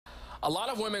A lot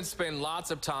of women spend lots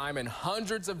of time and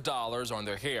hundreds of dollars on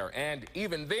their hair, and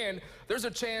even then, there's a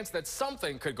chance that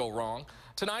something could go wrong.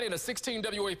 Tonight in a 16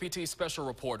 WAPT special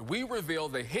report, we reveal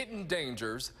the hidden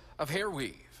dangers of hair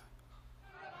weave.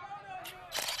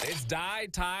 It's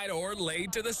dyed, tied, or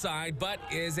laid to the side, but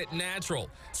is it natural?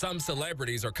 Some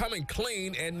celebrities are coming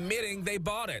clean, admitting they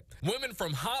bought it. Women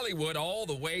from Hollywood all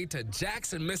the way to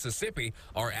Jackson, Mississippi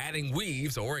are adding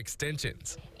weaves or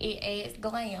extensions. It adds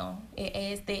glam. It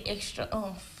adds the extra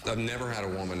oomph. I've never had a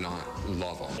woman not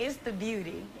love them. It's the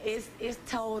beauty. It's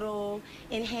total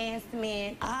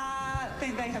enhancement. I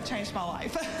think they have changed my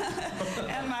life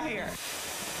and my hair.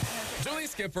 Julie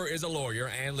Skipper is a lawyer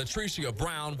and Latricia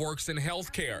Brown works in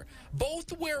healthcare.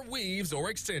 Both wear weaves or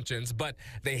extensions, but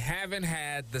they haven't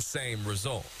had the same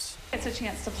results. It's a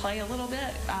chance to play a little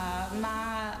bit.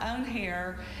 My own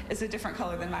hair is a different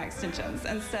color than my extensions,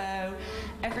 and so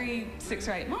every 6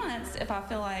 or 8 months, if I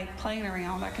feel like playing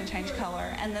around, I can change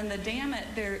color, and then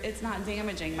it's not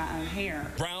damaging my own hair.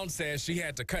 Brown says she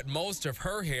had to cut most of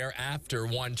her hair after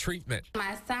one treatment.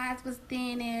 My sides was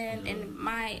thinning, and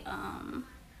my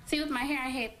see, with my hair,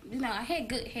 I had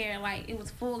good hair, like it was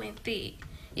full and thick.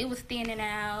 It was thinning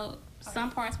out.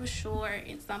 Some parts were short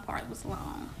and some parts was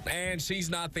long. And she's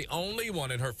not the only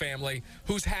one in her family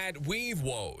who's had weave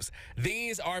woes.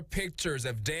 These are pictures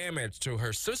of damage to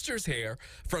her sister's hair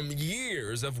from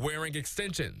years of wearing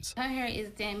extensions. Her hair is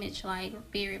damaged, like,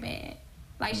 very bad.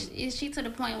 Like, is she to the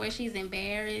point where she's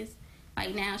embarrassed?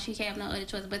 Like, now she have no other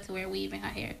choice but to wear weave in her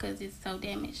hair because it's so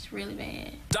damaged really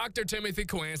bad. Dr. Timothy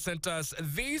Quinn sent us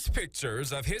these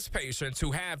pictures of his patients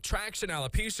who have traction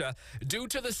alopecia due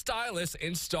to the stylist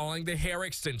installing the hair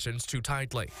extensions too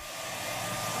tightly.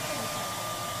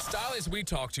 Stylists we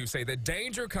talk to say the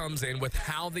danger comes in with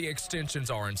how the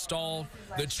extensions are installed,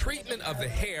 the treatment of the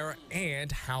hair,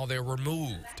 and how they're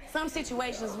removed. Some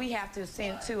situations we have to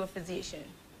send to a physician.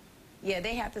 Yeah,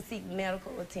 they have to seek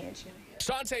medical attention.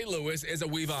 Shantae Lewis is a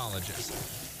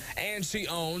weaveologist, and she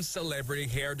owns Celebrity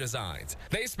Hair Designs.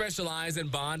 They specialize in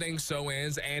bonding,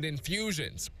 sew-ins, and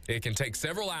infusions. It can take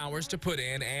several hours to put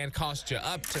in and cost you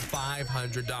up to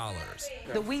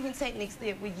 $500. The weaving techniques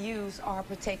that we use are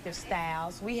protective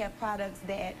styles. We have products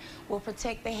that will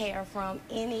protect the hair from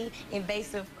any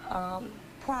invasive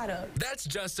product. That's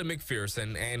Justin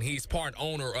McPherson, and he's part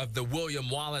owner of the William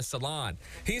Wallace Salon.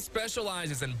 He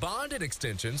specializes in bonded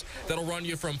extensions that'll run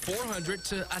you from $400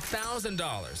 to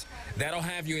 $1,000. That'll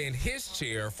have you in his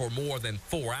chair for more than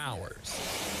 4 hours.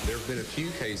 There have been a few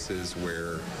cases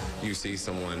where you see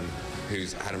someone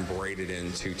who's had them braided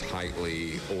in too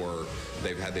tightly, or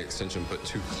they've had the extension put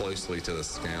too closely to the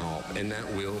scalp, and that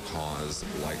will cause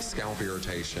like scalp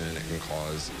irritation. It can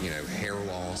cause, hair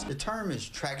loss. The term is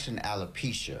traction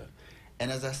alopecia. And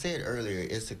as I said earlier,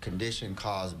 it's a condition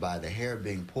caused by the hair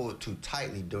being pulled too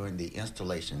tightly during the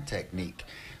installation technique,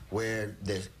 where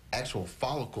the actual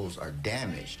follicles are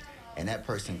damaged, and that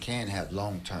person can have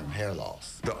long-term hair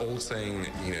loss. The old saying,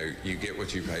 you get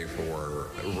what you pay for,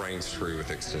 reigns true with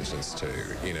extensions too.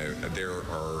 There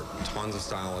are tons of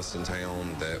stylists in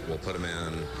town that will put them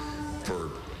in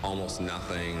for almost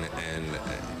nothing, and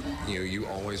you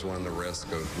always run the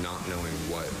risk of not knowing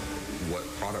what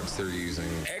products they're using.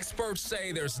 Experts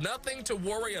say there's nothing to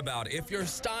worry about if your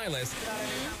stylist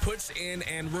puts in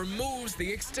and removes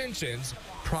the extensions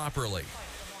properly.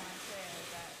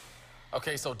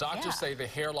 Okay, so doctors say the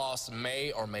hair loss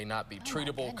may or may not be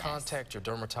treatable. Contact your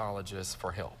dermatologist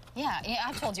for help. Yeah,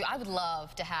 I told you, I would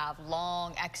love to have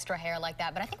long, extra hair like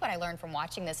that, but I think what I learned from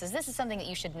watching this is something that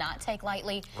you should not take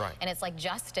lightly. Right. And it's like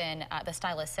Justin, the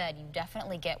stylist, said, you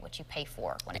definitely get what you pay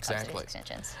for when it comes to these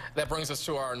extensions. That brings us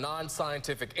to our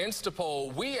non-scientific Insta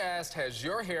poll. We asked, has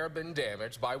your hair been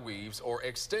damaged by weaves or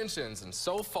extensions? And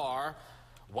so far,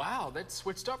 wow, that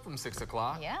switched up from 6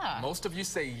 o'clock. Yeah. Most of you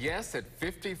say yes at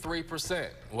 53%.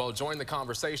 Well, join the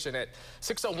conversation at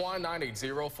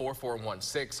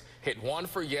 601-980-4416. Hit 1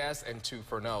 for yes and 2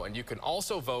 for no. And you can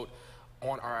also vote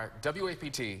on our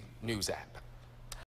WAPT News app.